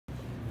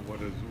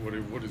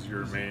what is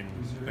your main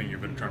thing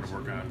you've been trying to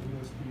work on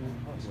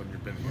when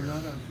you've been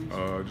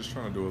here? Just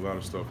trying to do a lot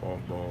of stuff off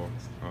ball,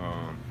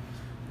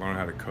 learn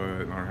how to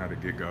cut, learn how to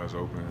get guys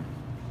open,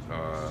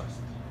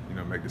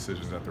 make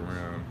decisions at the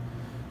rim.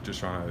 Just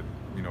trying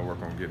to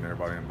work on getting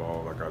everybody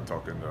involved. Like I'm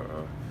talking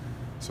to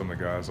some of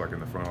the guys like in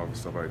the front office,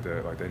 stuff like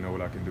that. Like they know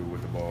what I can do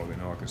with the ball, they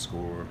know I can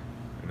score,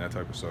 and that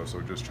type of stuff.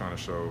 So just trying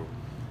to show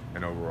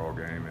an overall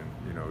game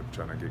and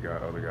trying to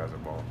get other guys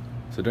involved.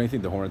 So don't you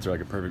think the Hornets are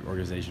like a perfect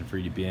organization for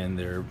you to be in?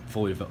 They're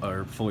fully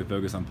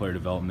focused on player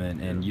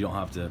development, and you don't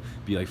have to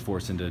be like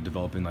forced into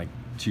developing like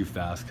too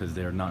fast because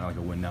they're not in like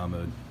a win now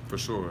mode. For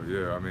sure,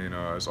 yeah. I mean,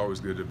 it's always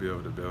good to be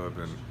able to develop,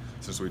 and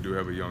since we do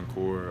have a young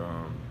core,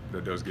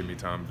 that does give me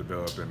time to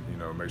develop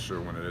and make sure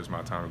when it is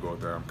my time to go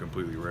out there, I'm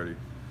completely ready.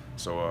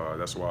 So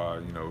that's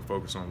why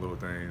focus on little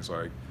things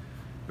like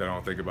that I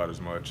don't think about as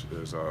much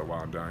as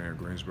while I'm down here in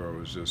Greensboro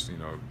is just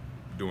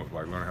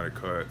learn how to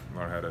cut,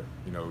 learn how to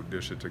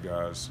dish it to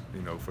guys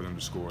for them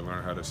to score,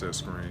 learn how to set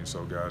screens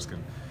so guys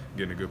can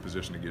get in a good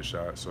position to get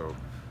shots. So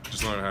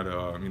just learn how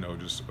to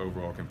just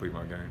overall complete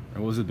my game.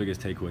 And what was the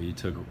biggest takeaway you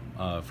took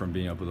from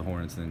being up with the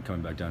Hornets and then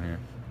coming back down here?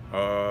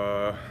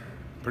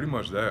 Pretty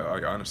much that.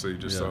 Like honestly,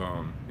 just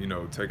trying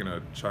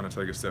to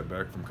take a step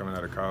back from coming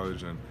out of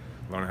college and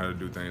learning how to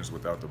do things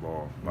without the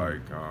ball. Like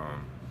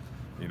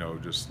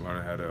just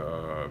learning how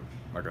to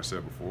like I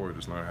said before,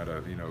 just learn how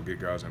to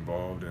get guys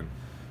involved and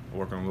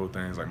working on little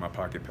things like my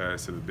pocket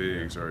pass to the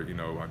bigs or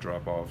my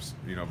drop offs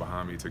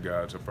behind me to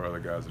guys or for other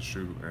guys to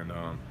shoot, and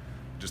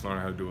just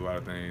learning how to do a lot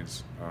of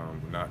things,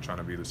 not trying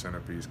to be the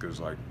centerpiece because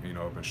like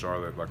up in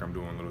Charlotte, like I'm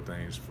doing little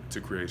things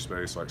to create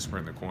space like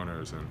sprinting the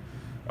corners and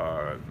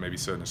maybe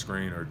setting a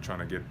screen or trying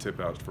to get tip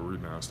outs for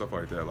rebounds, stuff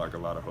like that, like a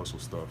lot of hustle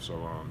stuff.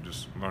 So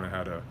just learning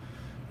how to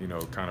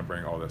kind of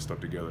bring all that stuff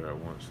together at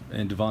once.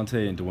 And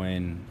Devontae and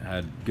Dwayne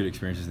had good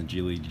experiences in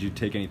G League. Did you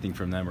take anything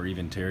from them, or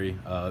even Terry?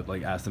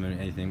 Like ask them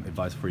anything,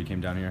 advice before you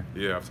came down here?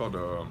 Yeah, I've talked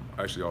to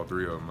actually all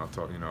three of them. I've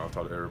talked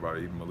to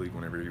everybody, even Malik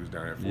whenever he was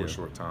down here for a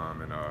short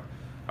time, and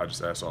I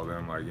just asked all of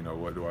them like,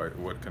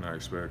 what can I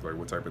expect? Like,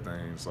 what type of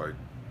things like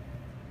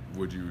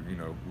would you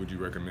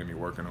recommend me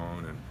working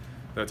on, and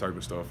that type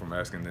of stuff from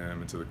asking them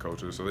and to the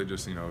coaches. So they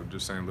just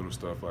just saying little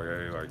stuff like,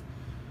 hey, like,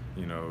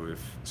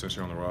 since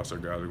you're on the roster,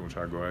 guys are going to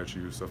try to go at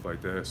you, stuff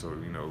like that. So,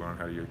 learn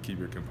how to keep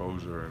your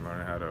composure and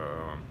learn how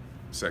to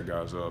set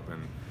guys up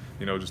and,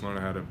 just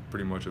learning how to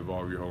pretty much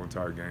evolve your whole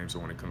entire game. So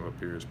when it comes up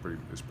here, it's pretty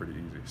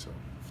easy. So,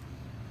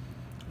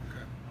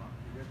 Okay.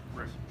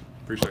 Great.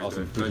 Appreciate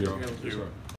Awesome. that. Thank you.